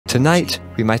Tonight,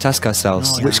 we might ask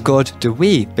ourselves, which God do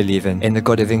we believe in the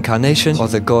God of incarnation or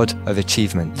the God of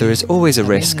achievement? There is always a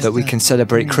risk that we can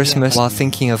celebrate Christmas while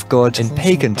thinking of God in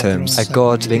pagan terms, a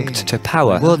God linked to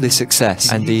power, worldly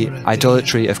success, and the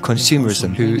idolatry of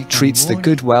consumerism, who treats the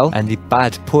good well and the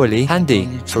bad poorly, handy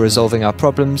for resolving our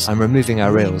problems and removing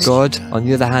our ills. God, on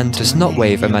the other hand, does not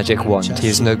wave a magic wand. He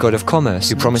is no God of commerce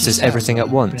who promises everything at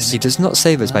once. He does not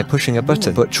save us by pushing a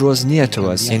button, but draws near to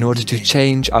us in order to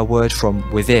change our world from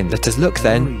within. Let us look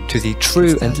then to the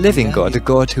true and living God, the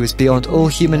God who is beyond all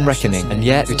human reckoning, and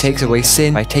yet who takes away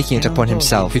sin by taking it upon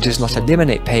himself, who does not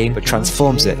eliminate pain but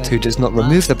transforms it, who does not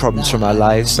remove the problems from our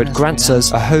lives but grants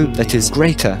us a hope that is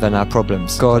greater than our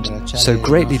problems. God so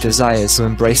greatly desires to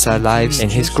embrace our lives. In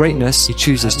his greatness, he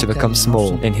chooses to become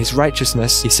small. In his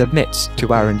righteousness, he submits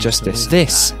to our injustice.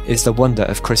 This is the wonder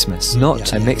of Christmas,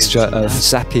 not a mixture of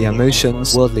sappy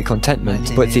emotions, worldly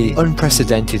contentment, but the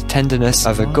unprecedented tenderness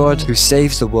of a God who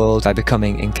saves the world by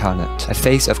becoming incarnate, a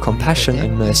face of compassion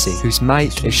and mercy, whose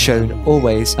might is shown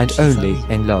always and only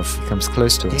in love. He comes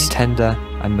close to us, tender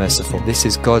and merciful. This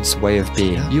is God's way of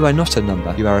being. You are not a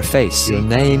number, you are a face. Your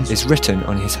name is written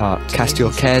on his heart. Cast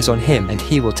your cares on him and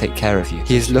he will take care of you.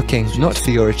 He is looking not for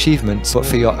your achievements, but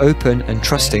for your open and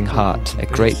trusting heart. A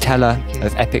great teller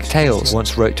of epic tales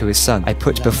once wrote to his son, I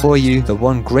put before you the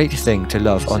one great thing to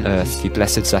love on earth, the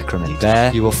Blessed Sacrament.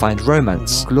 There you will find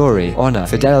romance, glory, honor,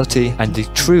 fidelity, and the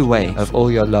true way of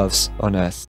all your loves on earth.